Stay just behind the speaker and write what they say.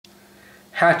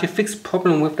how to fix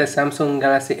problem with the Samsung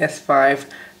Galaxy S5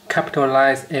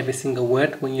 capitalize every single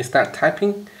word when you start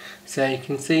typing. So you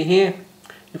can see here,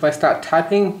 if I start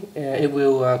typing, it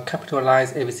will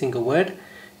capitalize every single word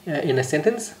in a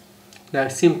sentence. Now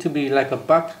it seems to be like a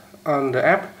bug on the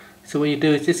app. So what you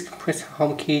do is just press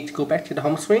home key to go back to the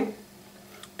home screen.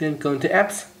 Then go into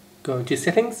apps, go into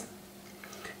settings.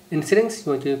 In settings,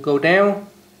 you want to go down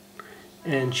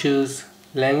and choose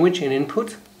language and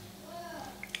input.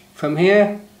 From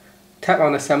here, tap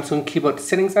on the Samsung keyboard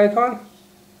settings icon.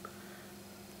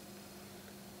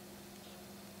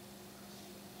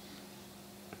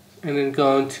 And then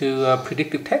go into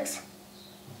predictive text.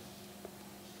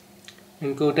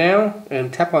 And go down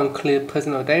and tap on clear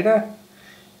personal data.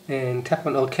 And tap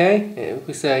on OK. And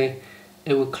we say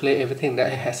it will clear everything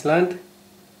that it has learned.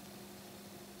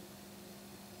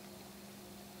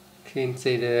 You can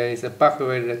see there is a bug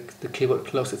where the keyboard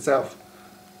closed itself.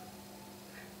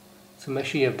 So make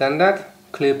sure you have done that.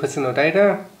 Clear personal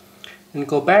data. And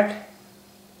go back.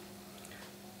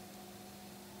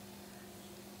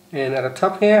 And at the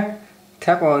top here,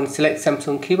 tap on select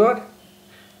Samsung keyboard.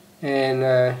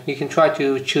 And you can try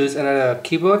to choose another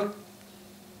keyboard.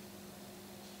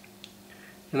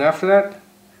 And after that,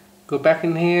 go back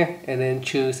in here and then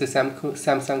choose the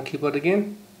Samsung keyboard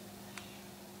again.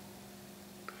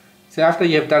 So after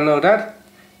you have done all that,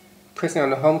 pressing on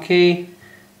the home key,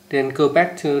 then go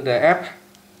back to the app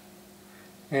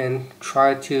and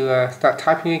try to start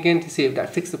typing again to see if that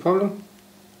fixed the problem.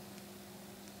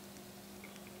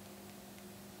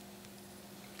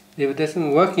 If it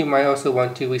doesn't work, you might also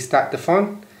want to restart the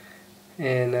phone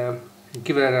and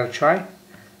give it another try.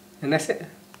 And that's it.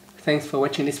 Thanks for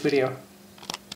watching this video.